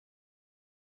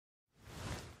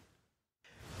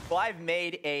Well, I've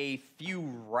made a few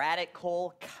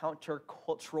radical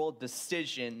countercultural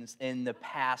decisions in the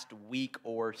past week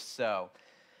or so.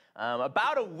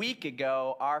 About a week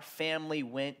ago, our family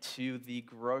went to the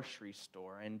grocery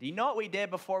store. And do you know what we did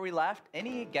before we left?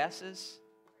 Any guesses?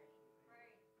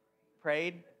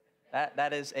 Prayed?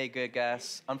 That is a good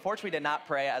guess. Unfortunately, we did not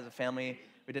pray as a family.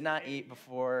 We did not eat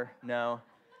before, no.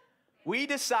 We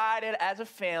decided as a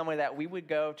family that we would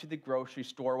go to the grocery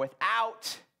store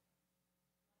without...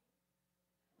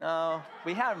 No,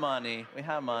 we had money. We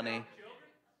had money.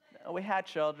 No, we had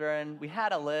children. We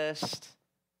had a list.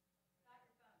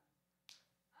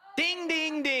 Ding,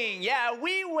 ding, ding. Yeah,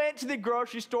 we went to the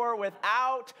grocery store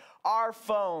without our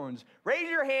phones. Raise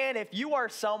your hand if you are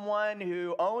someone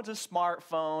who owns a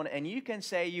smartphone and you can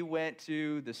say you went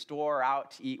to the store out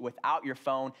to eat without your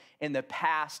phone in the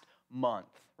past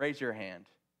month. Raise your hand.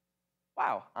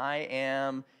 Wow, I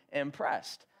am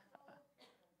impressed.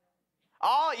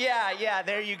 Oh, yeah,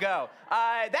 there you go.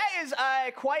 That is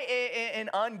quite an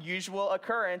unusual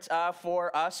occurrence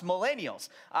for us millennials.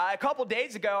 A couple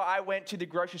days ago, I went to the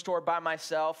grocery store by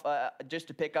myself just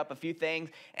to pick up a few things.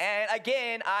 And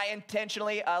again, I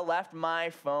intentionally left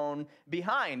my phone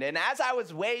behind. And as I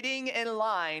was waiting in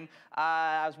line,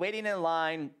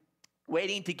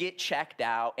 waiting to get checked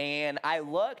out. And I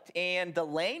looked, and the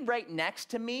lane right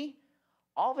next to me,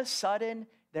 all of a sudden,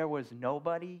 there was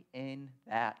nobody in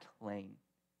that lane.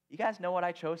 You guys know what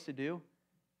I chose to do?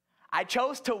 I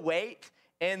chose to wait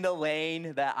in the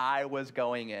lane that I was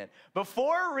going in.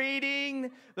 Before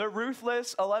reading the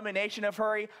Ruthless, Elimination of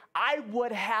Hurry, I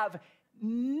would have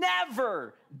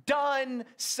never done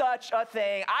such a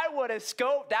thing. I would have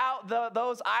scoped out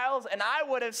those aisles, and I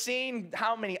would have seen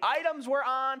how many items were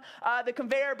on the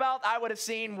conveyor belt. I would have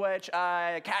seen which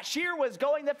cashier was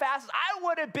going the fastest. I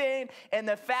would have been in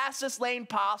the fastest lane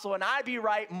possible, and I'd be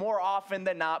right more often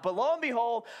than not. But lo and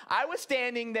behold, I was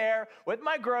standing there with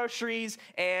my groceries,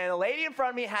 and a lady in front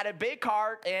of me had a big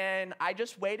cart, and I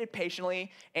just waited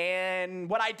patiently. And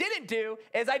what I didn't do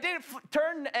is I didn't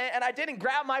turn and I didn't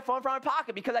grab my phone from my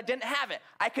pocket because I didn't have it.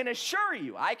 I can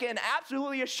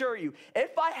absolutely assure you,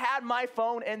 if I had my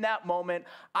phone in that moment,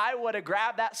 I would have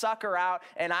grabbed that sucker out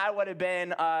and I would have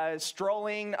been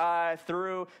strolling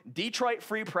through Detroit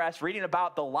Free Press, reading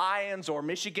about the Lions or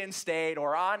Michigan State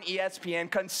or on ESPN,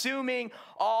 consuming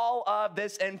all of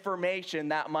this information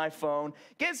that my phone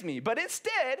gives me. But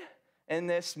instead, in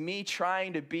this me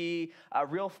trying to be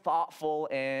real thoughtful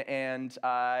and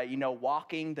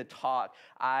walking the talk,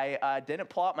 I didn't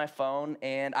pull out my phone,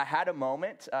 and I had a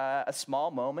moment, a small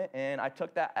moment, and I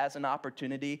took that as an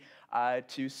opportunity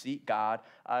to seek God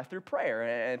through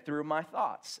prayer and through my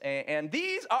thoughts. And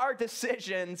these are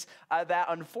decisions that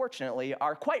unfortunately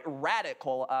are quite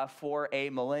radical for a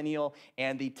millennial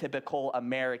and the typical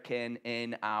American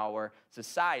in our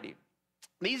society.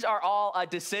 These are all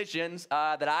decisions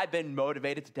that I've been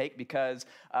motivated to take because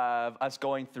of us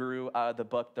going through the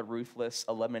book, The Ruthless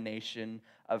Elimination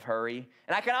of Hurry.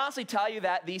 And I can honestly tell you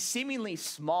that these seemingly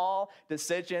small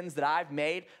decisions that I've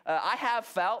made, I have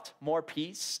felt more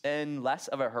peace and less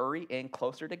of a hurry and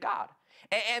closer to God.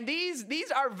 And these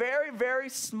are very, very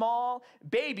small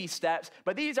baby steps,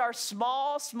 but these are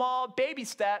small baby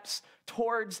steps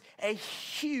towards a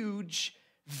huge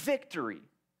victory.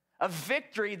 A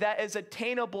victory that is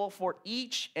attainable for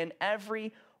each and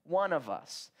every one of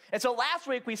us. And so last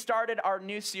week we started our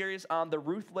new series on the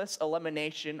ruthless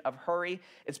elimination of hurry.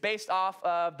 It's based off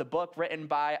of the book written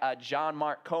by John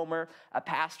Mark Comer, a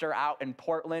pastor out in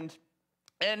Portland.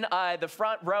 In the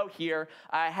front row here,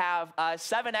 I have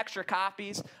 7 extra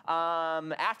copies.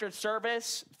 After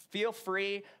service, feel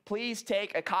free. Please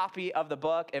take a copy of the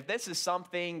book if this is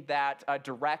something that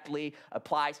directly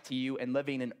applies to you in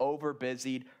living an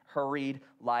overbusied, hurried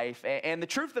life. And the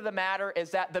truth of the matter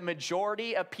is that the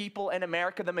majority of people in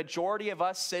America, the majority of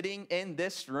us sitting in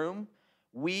this room,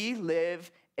 we live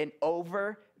an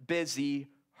overbusy,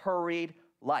 hurried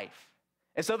life.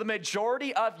 And so the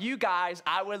majority of you guys,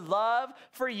 I would love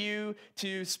for you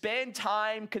to spend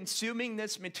time consuming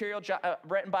this material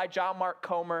written by John Mark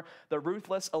Comer, The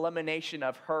Ruthless Elimination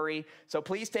of Hurry. So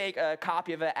please take a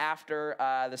copy of it after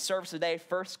the service today.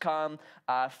 First come,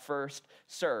 first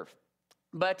serve.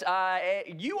 But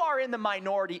you are in the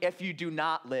minority if you do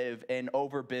not live an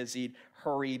overbusied,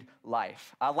 hurried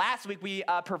life. Last week, we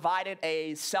provided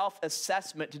a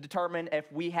self-assessment to determine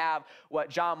if we have what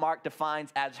John Mark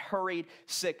defines as hurried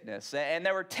sickness. And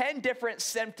there were 10 different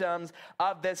symptoms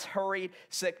of this hurried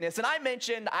sickness. And I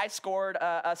mentioned I scored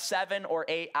a 7 or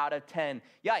 8 out of 10.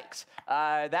 Yikes.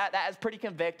 That is pretty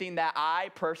convicting that I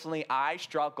personally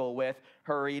struggle with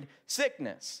hurried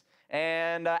sickness.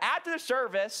 And after the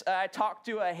service, I talked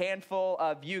to a handful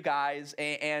of you guys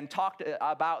and talked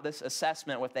about this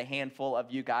assessment with a handful of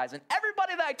you guys. And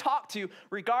everybody that I talked to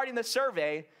regarding the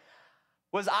survey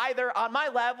was either on my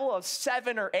level of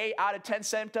 7 or 8 out of 10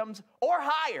 symptoms or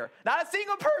higher. Not a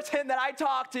single person that I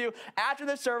talked to after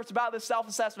the service about this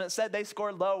self-assessment said they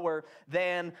scored lower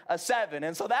than a 7.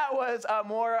 And so that was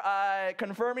more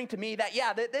confirming to me that,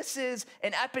 yeah, this is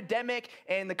an epidemic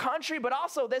in the country, but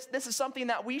also this is something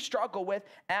that we struggle with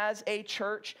as a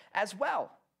church as well.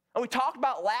 And we talked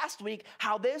about last week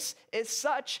how this is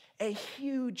such a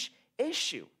huge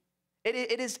issue.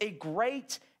 It is a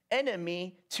great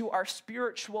enemy to our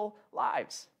spiritual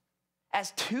lives,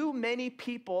 as too many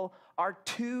people are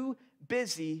too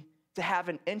busy to have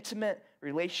an intimate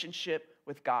relationship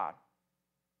with God.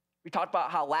 We talked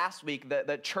about how last week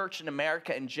the church in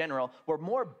America in general, we're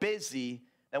more busy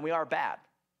than we are bad.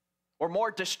 We're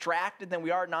more distracted than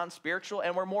we are non-spiritual,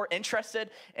 and we're more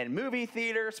interested in movie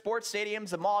theaters, sports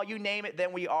stadiums, the mall, you name it,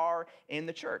 than we are in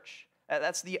the church.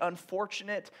 That's the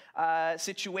unfortunate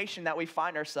situation that we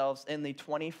find ourselves in the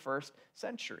 21st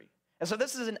century. And so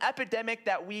this is an epidemic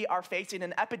that we are facing,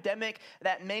 an epidemic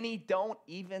that many don't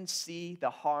even see the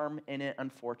harm in it,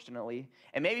 unfortunately.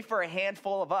 And maybe for a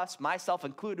handful of us, myself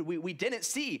included, we didn't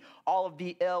see all of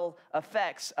the ill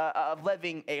effects of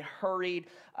living a hurried,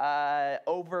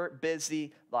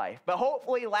 over-busy life. But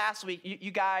hopefully last week,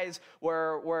 you guys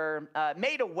were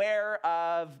made aware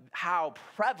of how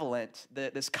prevalent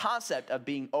this concept of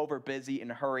being over-busy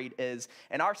and hurried is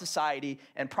in our society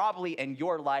and probably in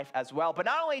your life as well. But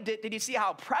not only did you see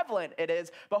how prevalent it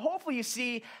is, but hopefully you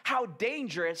see how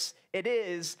dangerous it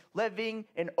is living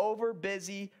an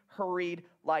over-busy, hurried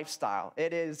lifestyle.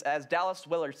 It is, as Dallas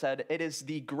Willard said, it is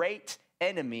the great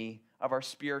enemy of our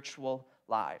spiritual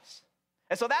lives.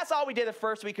 And so that's all we did the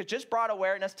first week. It just brought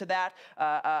awareness to that,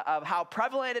 of how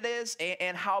prevalent it is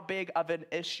and how big of an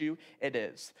issue it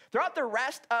is. Throughout the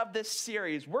rest of this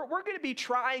series, we're going to be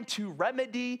trying to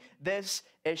remedy this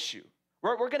issue.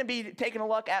 We're going to be taking a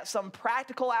look at some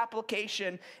practical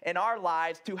application in our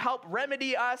lives to help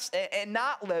remedy us and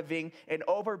not living an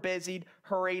overbusied,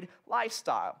 hurried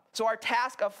lifestyle. So our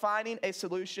task of finding a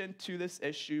solution to this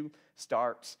issue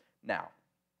starts now.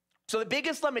 So the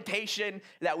biggest limitation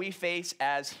that we face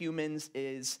as humans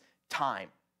is time.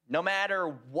 No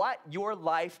matter what your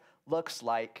life looks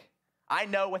like, I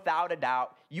know without a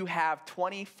doubt you have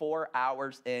 24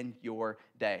 hours in your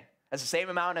day. That's the same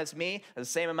amount as me, that's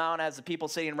the same amount as the people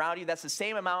sitting around you, that's the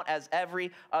same amount as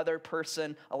every other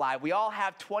person alive. We all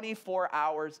have 24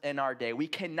 hours in our day. We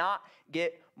cannot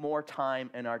get more time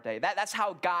in our day. That's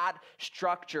how God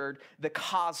structured the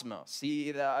cosmos,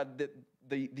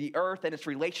 the earth and its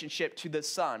relationship to the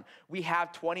sun. We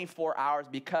have 24 hours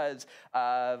because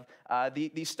of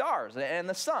the stars and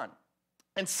the sun.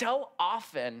 And so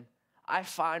often I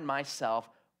find myself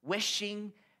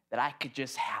wishing that I could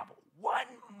just have one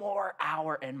more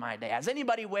hour in my day. Has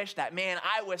anybody wished that? Man,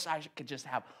 I wish I could just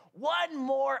have one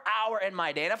more hour in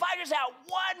my day. And if I just had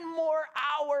one more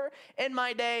hour in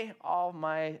my day, all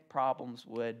my problems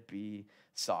would be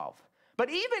solved. But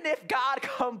even if God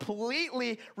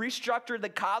completely restructured the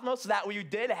cosmos so that we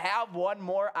did have one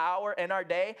more hour in our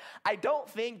day, I don't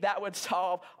think that would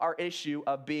solve our issue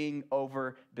of being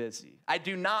over busy. I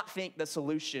do not think the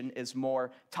solution is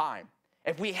more time.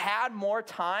 If we had more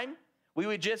time, we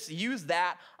would just use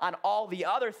that on all the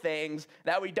other things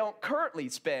that we don't currently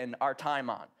spend our time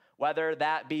on, whether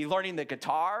that be learning the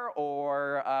guitar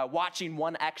or watching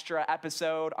one extra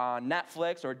episode on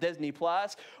Netflix or Disney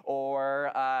Plus,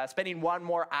 or spending one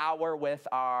more hour with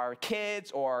our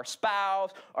kids or our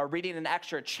spouse, or reading an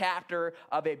extra chapter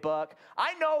of a book.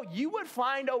 I know you would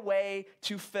find a way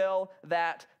to fill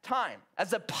that time,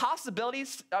 as the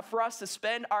possibilities for us to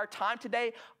spend our time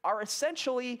today are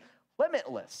essentially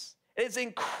limitless. It is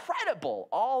incredible,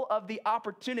 all of the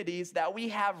opportunities that we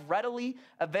have readily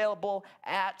available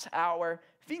at our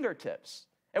fingertips.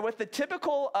 And with the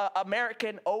typical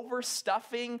American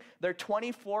overstuffing their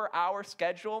 24-hour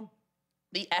schedule,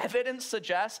 the evidence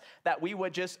suggests that we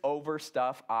would just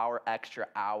overstuff our extra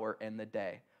hour in the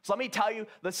day. So let me tell you,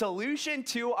 the solution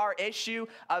to our issue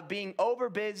of being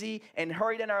overbusy and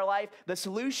hurried in our life, the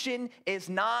solution is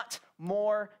not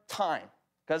more time.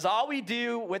 Because all we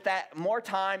do with that more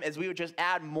time is we would just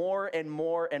add more and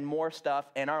more and more stuff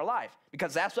in our life.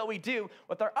 Because that's what we do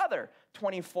with our other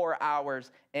 24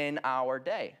 hours in our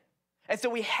day. And so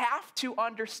we have to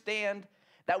understand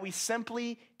that we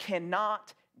simply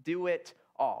cannot do it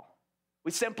all.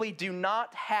 We simply do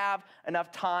not have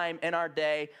enough time in our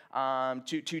day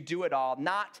to do it all,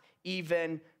 not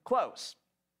even close.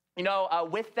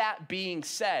 With that being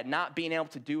said, not being able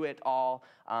to do it all,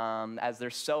 as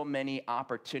there's so many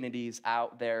opportunities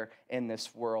out there in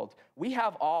this world, we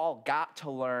have all got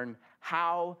to learn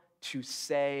how to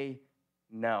say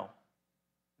no.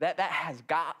 That has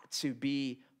got to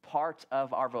be part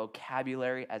of our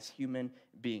vocabulary as human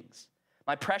beings.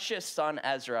 My precious son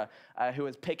Ezra, who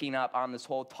is picking up on this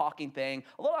whole talking thing,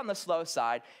 a little on the slow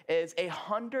side, is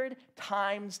 100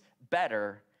 times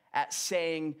better at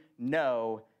saying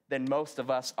no than most of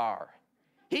us are.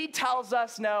 He tells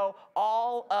us no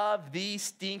all of the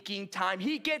stinking time.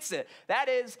 He gets it. That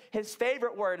is his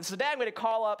favorite word. And so today I'm going to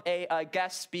call up a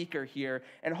guest speaker here,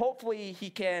 and hopefully he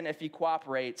can, if he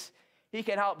cooperates, he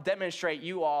can help demonstrate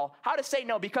you all how to say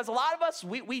no, because a lot of us,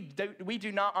 we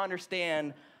do not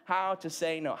understand how to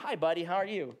say no. Hi, buddy. How are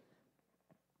you?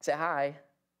 Say hi.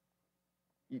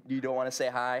 You don't want to say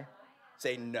hi?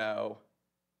 Say no.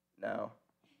 No.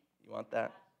 You want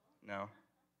that? No.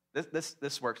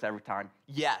 This works every time.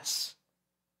 Yes.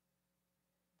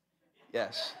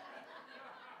 Yes.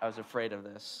 I was afraid of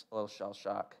this. A little shell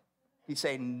shock. He's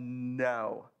saying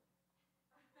no.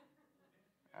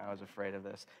 I was afraid of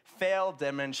this. Failed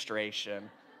demonstration.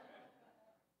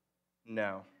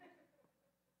 No.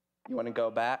 You want to go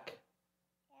back?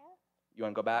 Yeah. You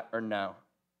want to go back or no?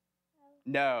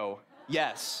 No.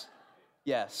 Yes.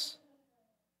 Yes.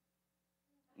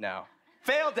 No.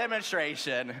 Failed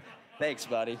demonstration. Thanks,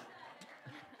 buddy.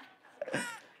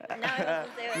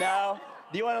 No.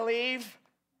 Do you want to leave?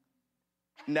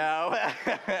 No.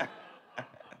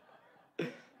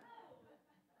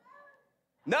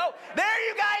 No. There,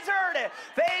 you guys heard it.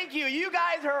 Thank you. You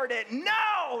guys heard it.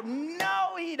 No,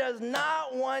 he does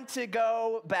not want to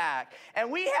go back.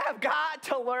 And we have got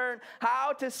to learn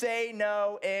how to say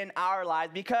no in our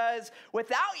lives, because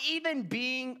without even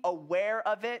being aware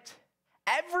of it,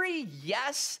 every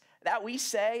yes that we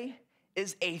say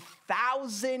is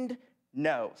 1,000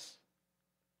 no's.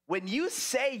 When you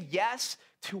say yes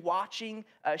to watching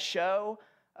a show,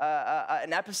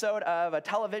 an episode of a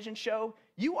television show,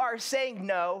 you are saying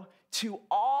no to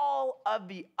all of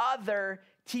the other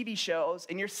TV shows,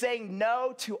 and you're saying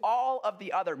no to all of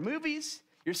the other movies.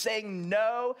 You're saying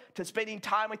no to spending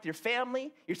time with your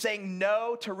family. You're saying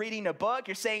no to reading a book.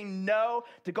 You're saying no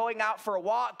to going out for a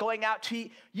walk, going out to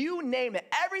eat. You name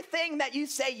it. Everything that you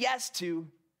say yes to,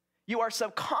 you are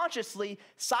subconsciously,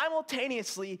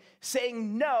 simultaneously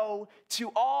saying no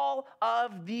to all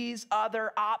of these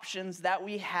other options that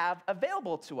we have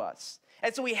available to us.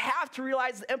 And so we have to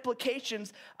realize the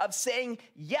implications of saying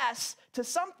yes to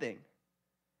something.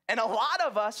 And a lot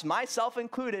of us, myself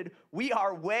included, we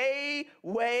are way,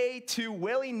 way too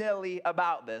willy-nilly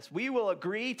about this. We will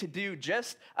agree to do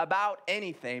just about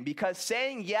anything because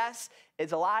saying yes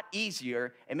is a lot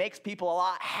easier. It makes people a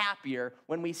lot happier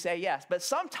when we say yes. But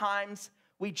sometimes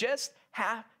we just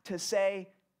have to say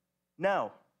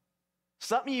no.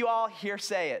 Some of you all here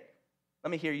say it.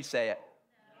 Let me hear you say it.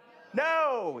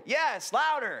 No. Yes,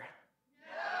 louder.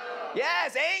 No.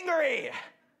 Yes, angry.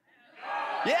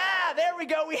 Yeah, there we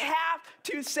go. We have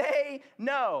to say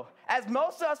no. As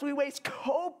most of us, we waste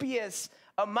copious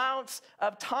amounts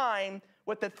of time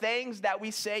with the things that we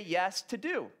say yes to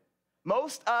do.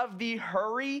 Most of the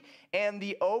hurry and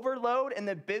the overload and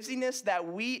the busyness that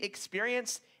we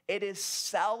experience, it is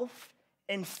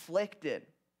self-inflicted.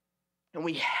 And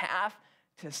we have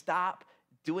to stop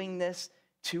doing this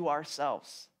to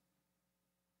ourselves.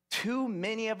 Too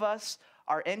many of us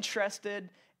are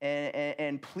interested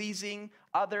and pleasing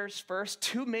others first.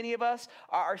 Too many of us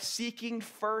are seeking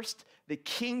first the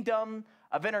kingdom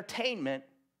of entertainment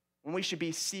when we should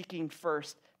be seeking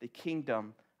first the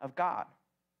kingdom of God.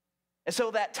 And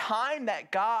so that time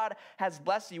that God has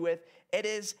blessed you with, it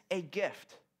is a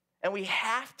gift. And we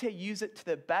have to use it to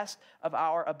the best of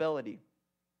our ability.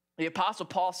 The Apostle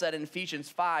Paul said in Ephesians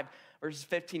 5, verses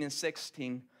 15 and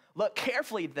 16, "Look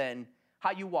carefully then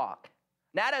how you walk,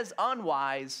 not as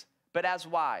unwise, but as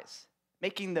wise,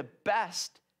 making the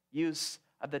best use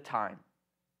of the time,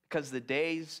 because the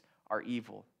days are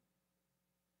evil."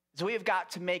 So we have got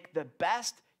to make the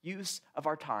best use of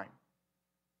our time.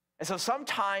 And so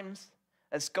sometimes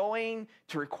it's going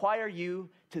to require you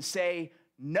to say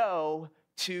no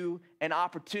to an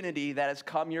opportunity that has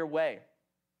come your way.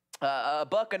 A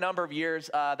book a number of years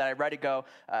that I read ago,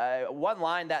 one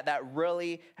line that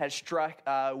really has struck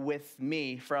with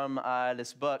me from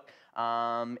this book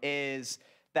is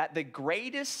that the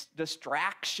greatest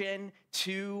distraction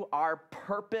to our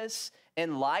purpose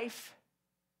in life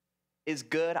is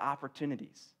good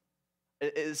opportunities,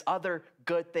 is other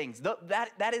good things.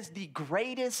 That is the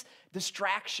greatest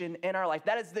distraction in our life.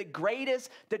 That is the greatest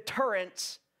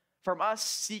deterrence from us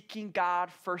seeking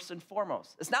God first and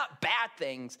foremost. It's not bad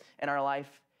things in our life.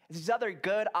 It's these other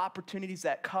good opportunities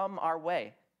that come our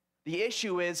way. The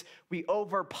issue is we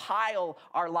overpile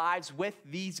our lives with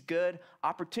these good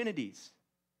opportunities.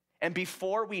 And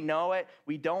before we know it,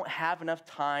 we don't have enough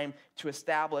time to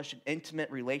establish an intimate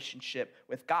relationship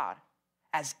with God,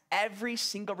 as every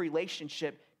single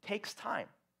relationship takes time.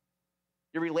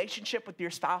 Your relationship with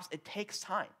your spouse, it takes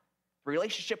time.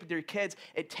 Relationship with your kids,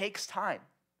 it takes time.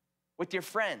 With your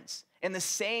friends. And the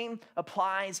same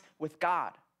applies with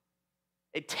God.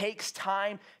 It takes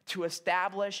time to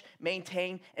establish,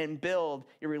 maintain, and build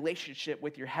your relationship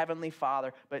with your Heavenly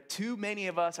Father. But too many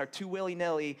of us are too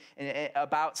willy-nilly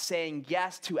about saying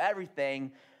yes to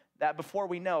everything that before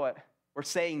we know it, we're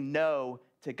saying no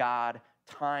to God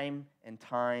time and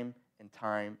time and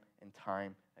time and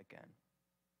time again.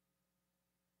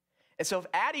 And so if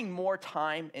adding more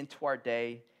time into our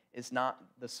day is not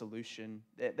the solution,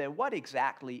 then what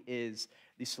exactly is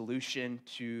the solution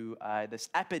to this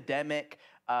epidemic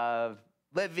of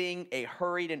living a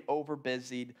hurried and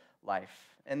overbusied life?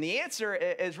 And the answer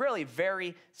is really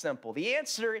very simple. The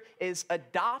answer is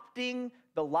adopting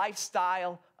the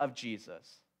lifestyle of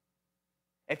Jesus.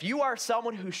 If you are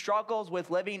someone who struggles with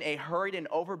living a hurried and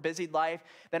overbusied life,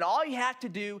 then all you have to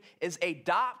do is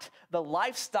adopt the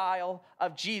lifestyle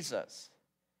of Jesus.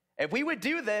 If we would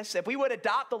do this, if we would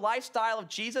adopt the lifestyle of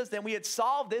Jesus, then we would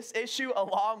solve this issue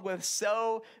along with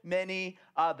so many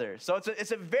others. So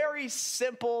it's a very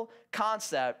simple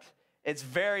concept. It's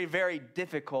very, very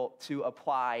difficult to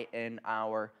apply in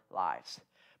our lives.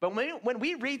 But when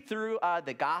we read through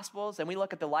the Gospels and we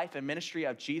look at the life and ministry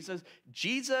of Jesus,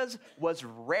 Jesus was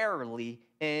rarely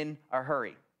in a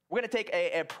hurry. We're going to take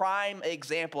a prime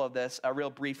example of this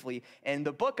real briefly in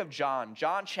the book of John,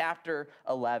 John chapter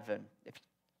 11.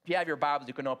 If you have your Bibles,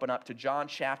 you can open up to John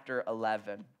chapter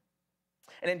 11.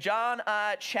 And in John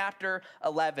chapter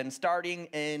 11, starting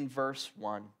in verse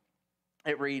 1,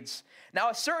 it reads, "Now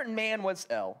a certain man was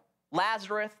ill,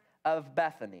 Lazarus of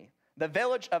Bethany, the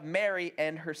village of Mary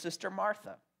and her sister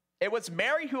Martha. It was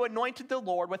Mary who anointed the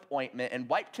Lord with ointment and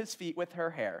wiped his feet with her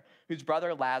hair, whose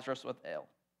brother Lazarus was ill.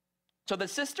 So the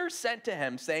sisters sent to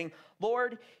him, saying,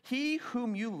 'Lord, he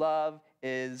whom you love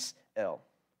is ill.'"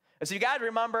 And so you guys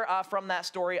remember from that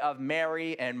story of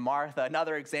Mary and Martha,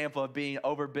 another example of being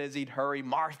overbusied, hurry.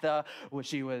 Martha,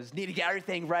 she was needing to get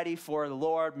everything ready for the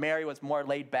Lord. Mary was more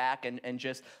laid back and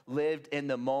just lived in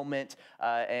the moment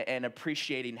and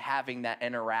appreciating having that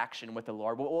interaction with the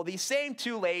Lord. Well, these same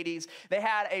two ladies, they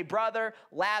had a brother,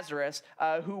 Lazarus,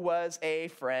 who was a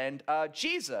friend of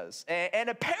Jesus. And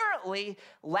apparently,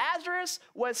 Lazarus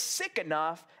was sick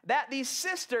enough that these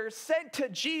sisters sent to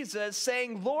Jesus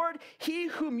saying, "Lord, he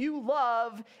whom you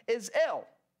love is ill."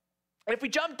 And if we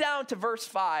jump down to verse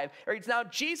 5, it reads, "Now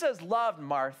Jesus loved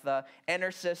Martha and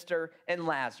her sister and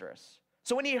Lazarus.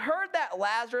 So when he heard that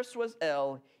Lazarus was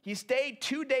ill, he stayed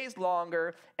 2 days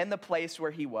longer in the place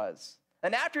where he was.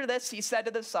 And after this, he said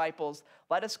to the disciples,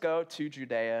 'Let us go to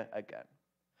Judea again.'"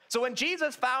 So when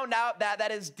Jesus found out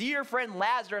that his dear friend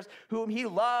Lazarus, whom he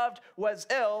loved, was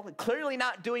ill, clearly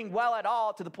not doing well at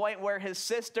all, to the point where his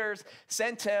sisters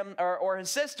sent him, or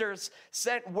his sisters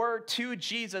sent word to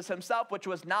Jesus himself, which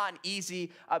was not an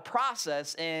easy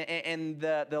process in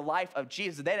the life of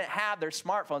Jesus. They didn't have their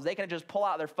smartphones. They couldn't just pull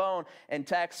out their phone and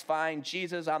text, find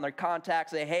Jesus on their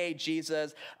contacts, say, "Hey,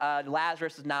 Jesus,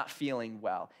 Lazarus is not feeling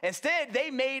well." Instead,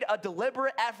 they made a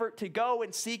deliberate effort to go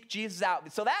and seek Jesus out.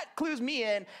 So that clues me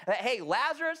in that, hey,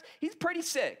 Lazarus, he's pretty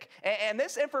sick. And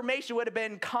this information would have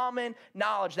been common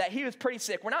knowledge that he was pretty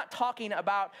sick. We're not talking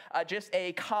about just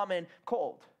a common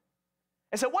cold.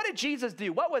 And so what did Jesus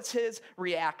do? What was his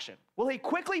reaction? Well, he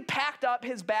quickly packed up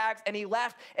his bags and he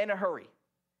left in a hurry.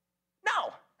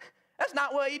 No, that's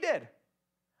not what he did.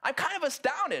 I'm kind of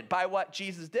astounded by what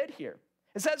Jesus did here.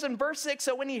 It says in verse 6,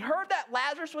 "So when he heard that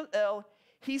Lazarus was ill,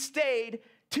 he stayed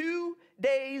 2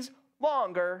 days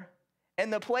longer in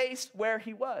the place where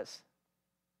he was."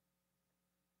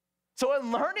 So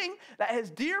in learning that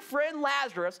his dear friend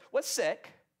Lazarus was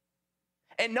sick,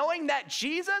 and knowing that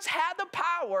Jesus had the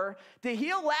power to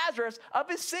heal Lazarus of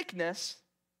his sickness,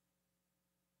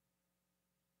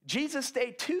 Jesus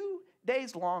stayed 2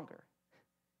 days longer.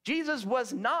 Jesus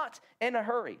was not in a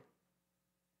hurry.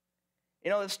 You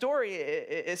know, the story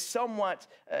is somewhat,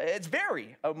 it's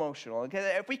very emotional.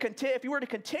 If you were to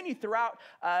continue throughout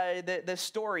the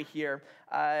story here,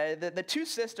 the two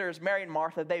sisters, Mary and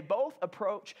Martha, they both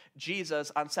approach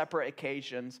Jesus on separate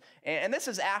occasions. And this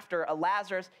is after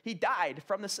Lazarus, he died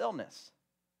from this illness.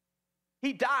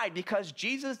 He died because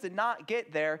Jesus did not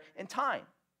get there in time.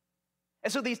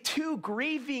 And so these two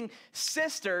grieving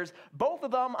sisters, both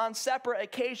of them on separate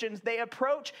occasions, they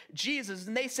approach Jesus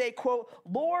and they say, quote,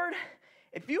 "Lord,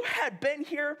 if you had been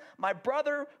here, my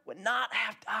brother would not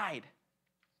have died.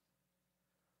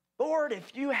 Lord,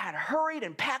 if you had hurried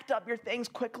and packed up your things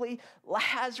quickly,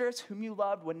 Lazarus, whom you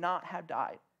loved, would not have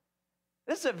died."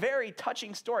 This is a very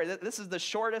touching story. This is the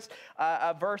shortest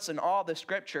verse in all the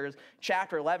scriptures.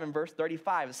 Chapter 11, verse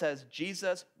 35, it says,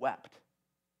 Jesus wept.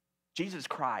 Jesus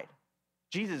cried.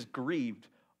 Jesus grieved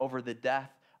over the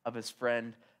death of his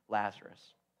friend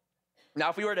Lazarus. Now,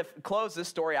 if we were to close this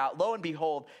story out, lo and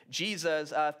behold,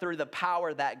 Jesus, through the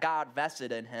power that God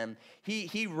vested in him, he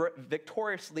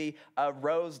victoriously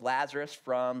rose Lazarus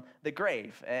from the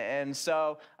grave. And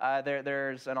so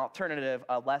there's an alternative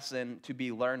lesson to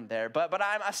be learned there. But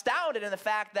I'm astounded in the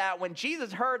fact that when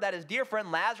Jesus heard that his dear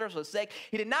friend Lazarus was sick,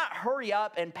 he did not hurry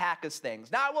up and pack his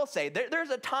things. Now, I will say,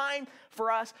 there's a time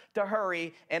for us to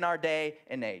hurry in our day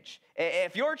and age.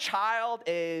 If your child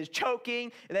is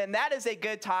choking, then that is a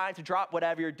good time to drop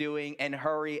whatever you're doing and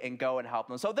hurry and go and help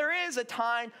them. So there is a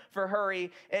time for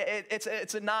hurry. It's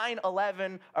a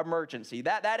 9/11 emergency.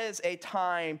 That is a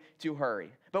time to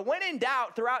hurry. But when in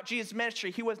doubt, throughout Jesus' ministry,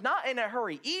 he was not in a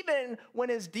hurry, even when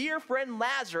his dear friend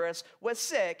Lazarus was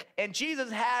sick, and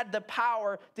Jesus had the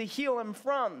power to heal him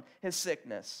from his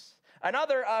sickness.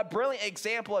 Another brilliant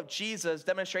example of Jesus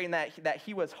demonstrating that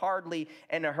he was hardly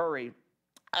in a hurry.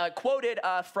 Quoted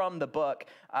from the book,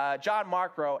 John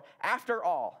Mark wrote, "After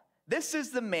all, this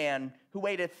is the man who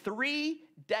waited 3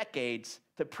 decades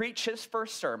to preach his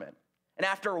first sermon. And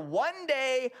after 1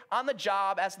 day on the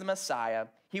job as the Messiah,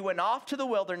 he went off to the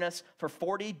wilderness for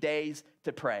 40 days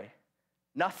to pray.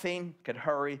 Nothing could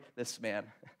hurry this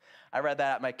man." I read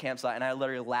that at my campsite, and I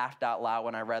literally laughed out loud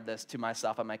when I read this to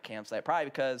myself at my campsite, probably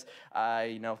because,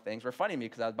 things were funny to me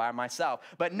because I was by myself.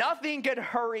 But nothing could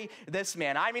hurry this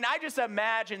man. I mean, I just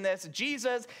imagine this.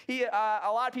 Jesus,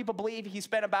 a lot of people believe he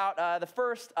spent about the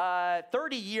first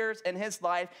 30 years in his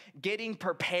life getting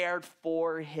prepared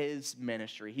for his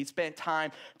ministry. He spent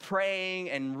time praying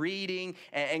and reading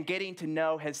and getting to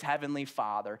know his heavenly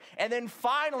Father. And then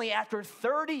finally, after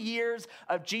 30 years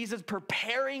of Jesus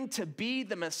preparing to be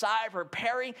the Messiah,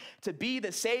 preparing to be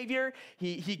the Savior,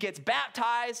 he gets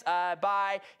baptized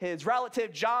by his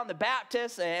relative John the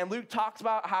Baptist, and Luke talks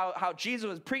about how Jesus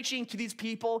was preaching to these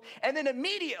people, and then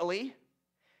immediately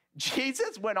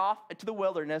Jesus went off to the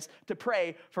wilderness to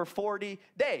pray for 40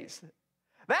 days.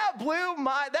 That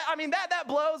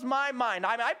blows my mind.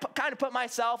 I kind of put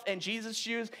myself in Jesus'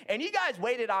 shoes, and you guys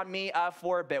waited on me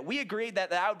for a bit. We agreed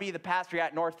that I would be the pastor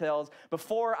at North Hills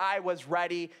before I was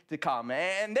ready to come.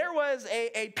 And there was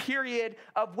a period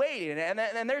of waiting,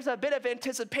 and there's a bit of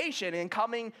anticipation in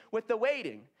coming with the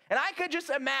waiting. And I could just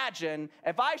imagine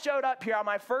if I showed up here on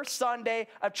my first Sunday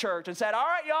of church and said, "All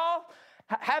right, y'all,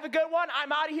 have a good one. I'm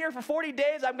out of here for 40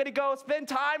 days. I'm going to go spend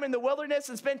time in the wilderness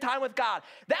and spend time with God."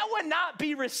 That would not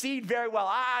be received very well.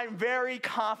 I'm very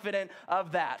confident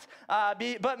of that.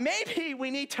 But maybe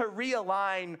we need to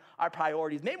realign our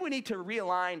priorities. Maybe we need to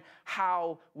realign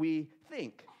how we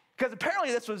think. Because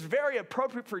apparently this was very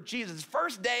appropriate for Jesus.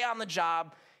 First day on the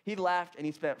job, he left and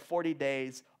he spent 40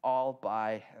 days all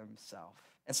by himself.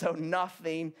 And so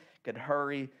nothing could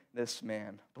hurry this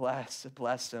man. Bless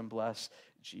him, bless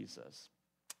Jesus.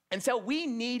 And so we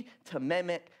need to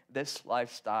mimic this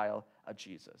lifestyle of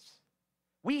Jesus.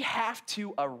 We have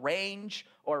to arrange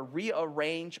or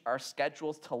rearrange our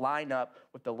schedules to line up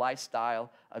with the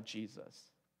lifestyle of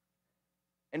Jesus.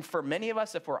 And for many of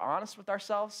us, if we're honest with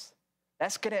ourselves,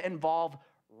 that's going to involve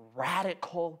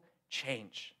radical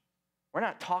change. We're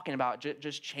not talking about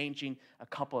just changing a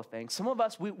couple of things. Some of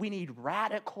us, we need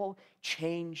radical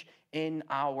change in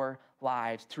our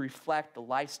lives to reflect the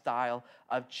lifestyle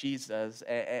of Jesus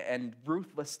and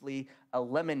ruthlessly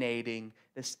eliminating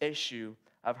this issue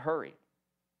of hurry.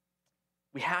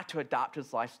 We have to adopt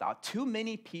his lifestyle. Too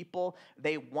many people,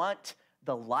 they want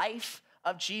the life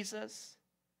of Jesus.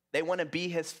 They want to be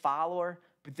his follower,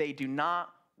 but they do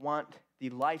not want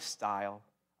the lifestyle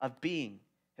of being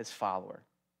his follower.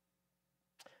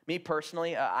 Me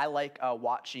personally, I like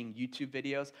watching YouTube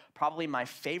videos. Probably my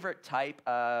favorite type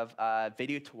of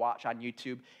video to watch on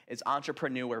YouTube is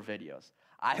entrepreneur videos.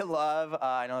 I love,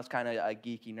 I know it's kind of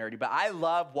geeky, nerdy, but I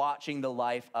love watching the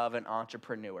life of an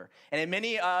entrepreneur. And in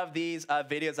many of these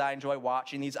videos I enjoy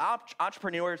watching, these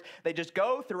entrepreneurs, they just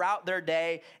go throughout their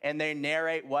day and they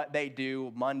narrate what they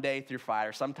do Monday through Friday,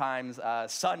 or sometimes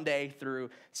Sunday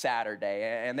through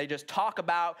Saturday. And they just talk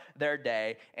about their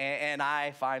day, and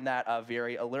I find that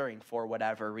very alluring for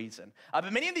whatever reason.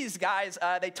 But many of these guys,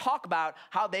 they talk about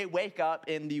how they wake up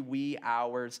in the wee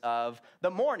hours of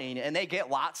the morning, and they get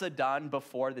lots of done before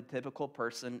before the typical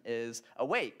person is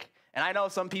awake. And I know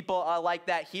some people are like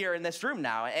that here in this room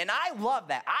now, and I love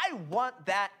that. I want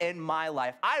that in my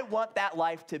life. I want that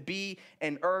life to be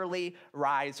an early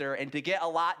riser and to get a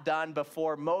lot done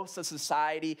before most of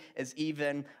society is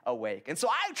even awake. And so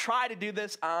I try to do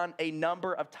this on a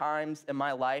number of times in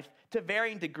my life to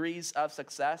varying degrees of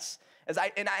success.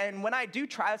 And when I do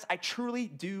try this, I truly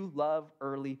do love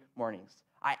early mornings.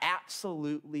 I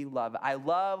absolutely love it. I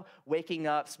love waking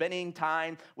up, spending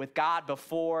time with God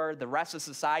before the rest of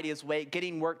society is awake,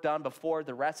 getting work done before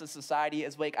the rest of society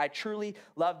is awake. I truly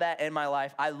love that in my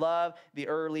life. I love the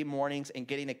early mornings and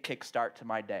getting a kickstart to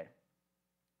my day.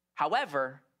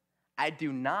 However, I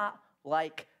do not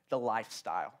like the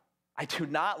lifestyle. I do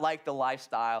not like the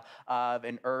lifestyle of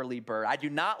an early bird. I do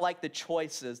not like the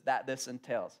choices that this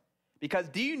entails. Because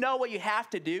do you know what you have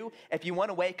to do if you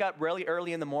want to wake up really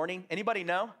early in the morning? Anybody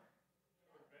know?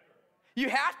 You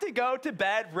have to go to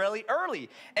bed really early.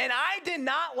 And I did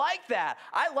not like that.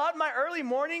 I love my early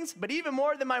mornings, but even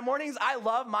more than my mornings, I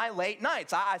love my late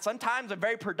nights. I sometimes am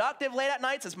very productive late at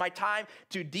nights. It's my time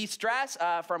to de-stress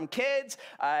from kids.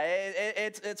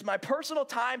 It's my personal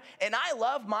time, and I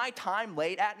love my time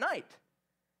late at night.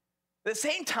 At the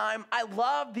same time, I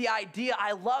love the idea,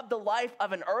 I love the life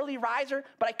of an early riser,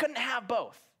 but I couldn't have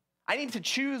both. I needed to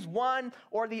choose one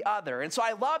or the other. And so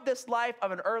I love this life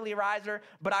of an early riser,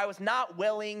 but I was not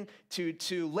willing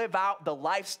to live out the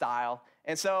lifestyle.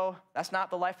 And so that's not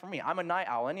the life for me. I'm a night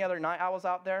owl. Any other night owls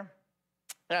out there?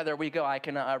 Yeah, there we go. I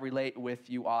can relate with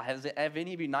you all. Have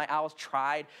any of you night owls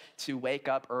tried to wake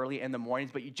up early in the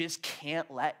mornings, but you just can't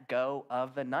let go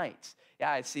of the nights?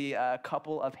 Yeah, I see a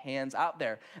couple of hands out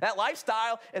there. That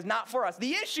lifestyle is not for us.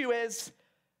 The issue is,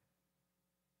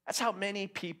 that's how many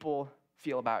people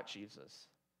feel about Jesus.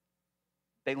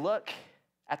 They look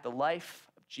at the life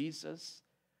of Jesus.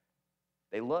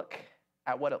 They look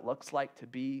at what it looks like to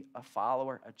be a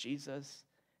follower of Jesus,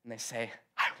 and they say,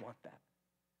 I want that.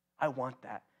 I want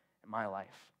that in my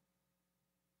life.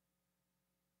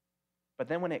 But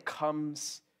then when it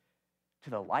comes to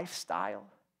the lifestyle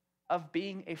of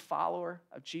being a follower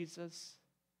of Jesus,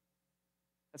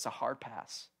 that's a hard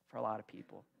pass for a lot of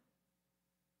people.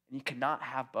 And you cannot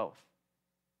have both.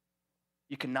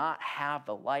 You cannot have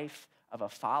the life of a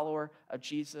follower of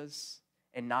Jesus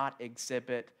and not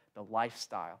exhibit the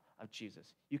lifestyle of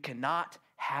Jesus. You cannot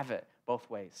have it both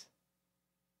ways.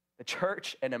 The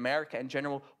church in America in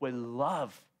general would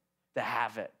love to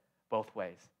have it both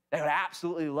ways. They would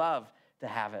absolutely love to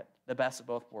have it, the best of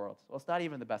both worlds. Well, it's not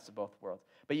even the best of both worlds,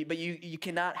 but you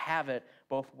cannot have it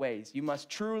both ways. You must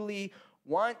truly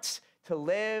want to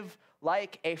live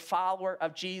like a follower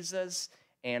of Jesus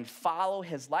and follow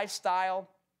his lifestyle,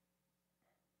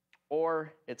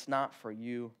 or it's not for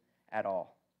you at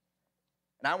all.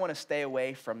 And I want to stay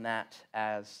away from that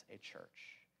as a church.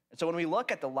 And so when we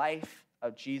look at the life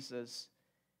of Jesus,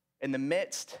 in the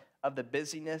midst of the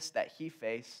busyness that he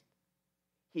faced,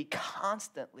 he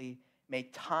constantly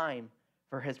made time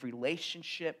for his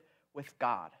relationship with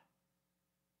God.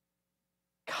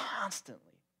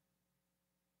 Constantly.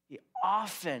 He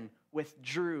often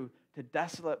withdrew to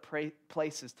desolate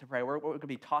places to pray. We're going to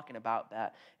be talking about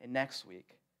that in next week.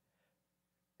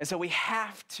 And so we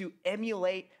have to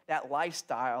emulate that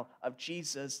lifestyle of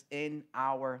Jesus in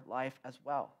our life as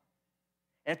well.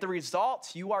 And if the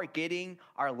results you are getting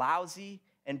are lousy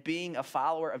and being a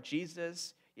follower of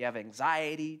Jesus, you have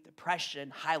anxiety, depression,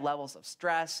 high levels of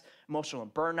stress, emotional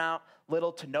burnout,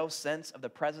 little to no sense of the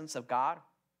presence of God,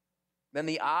 then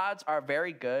the odds are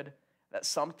very good that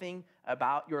something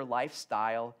about your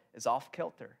lifestyle is off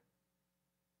kilter.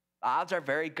 The odds are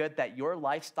very good that your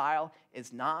lifestyle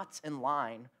is not in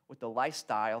line with the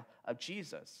lifestyle of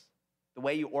Jesus. The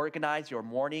way you organize your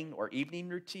morning or evening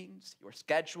routines, your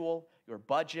schedule, your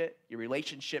budget, your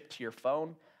relationship to your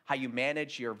phone, how you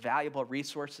manage your valuable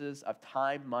resources of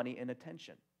time, money, and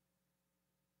attention.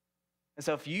 And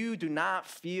so if you do not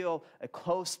feel a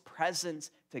close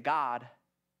presence to God,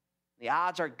 the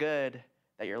odds are good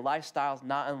that your lifestyle is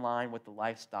not in line with the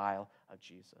lifestyle of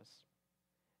Jesus.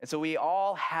 And so we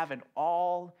all have an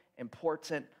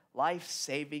all-important,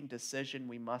 life-saving decision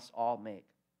we must all make.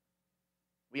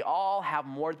 We all have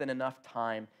more than enough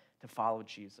time to follow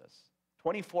Jesus.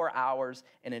 24 hours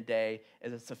in a day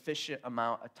is a sufficient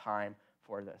amount of time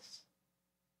for this.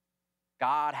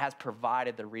 God has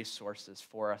provided the resources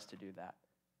for us to do that.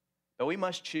 But we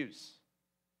must choose.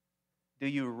 Do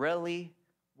you really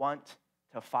want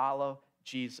to follow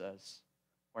Jesus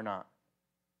or not?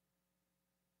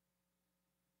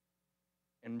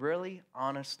 And really,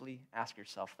 honestly, ask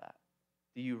yourself that.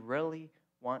 Do you really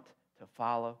want to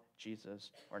follow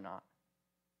Jesus or not?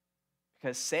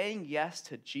 Because saying yes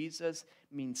to Jesus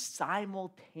means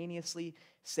simultaneously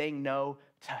saying no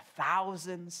to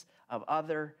thousands of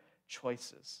other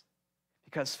choices.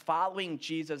 Because following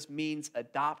Jesus means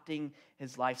adopting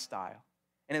his lifestyle.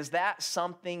 And is that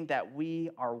something that we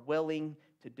are willing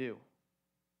to do?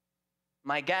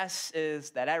 My guess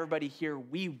is that everybody here,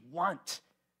 we want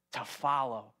to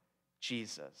follow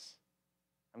Jesus.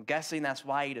 I'm guessing that's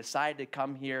why you decided to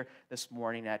come here this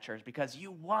morning at church, because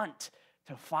you want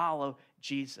to follow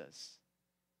Jesus.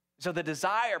 So the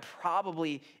desire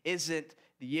probably isn't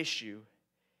the issue.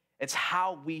 It's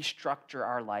how we structure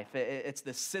our life. It's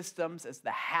the systems, it's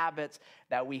the habits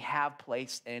that we have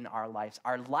placed in our lives.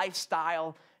 Our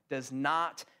lifestyle does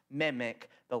not mimic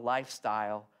the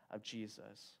lifestyle of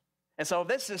Jesus. And so if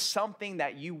this is something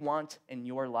that you want in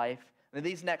your life, in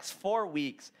these next 4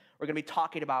 weeks, we're going to be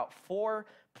talking about 4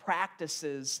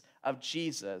 practices of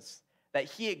Jesus that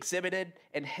he exhibited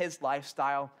in his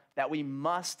lifestyle that we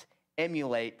must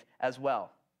emulate as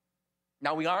well.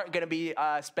 Now, we aren't going to be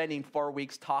spending 4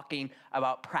 weeks talking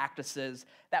about practices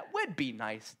that would be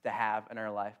nice to have in our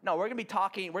life. No, we're going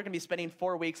to be spending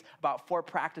 4 weeks about 4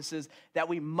 practices that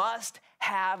we must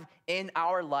have in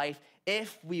our life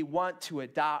if we want to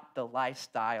adopt the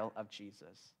lifestyle of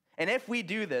Jesus. And if we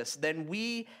do this, then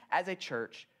we as a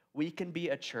church, we can be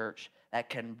a church that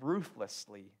can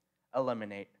ruthlessly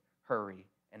eliminate hurry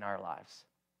in our lives.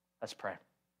 Let's pray.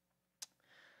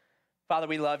 Father,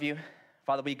 we love you.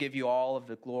 Father, we give you all of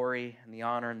the glory and the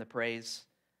honor and the praise.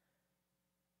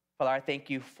 Father, I thank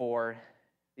you for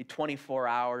the 24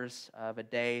 hours of a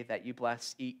day that you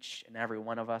bless each and every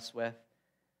one of us with.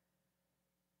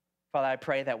 Father, I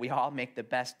pray that we all make the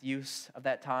best use of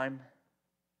that time.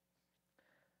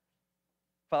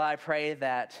 Father, I pray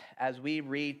that as we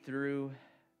read through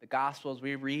the Gospels,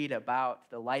 we read about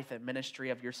the life and ministry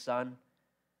of your Son.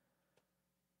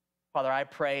 Father, I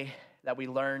pray that we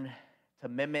learn to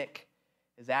mimic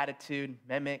his attitude,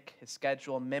 mimic his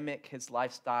schedule, mimic his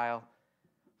lifestyle,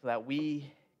 so that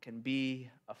we can be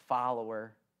a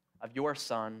follower of your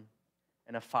Son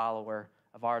and a follower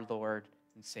of our Lord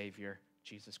and Savior,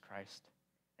 Jesus Christ.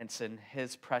 And it's in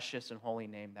his precious and holy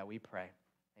name that we pray.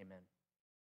 Amen.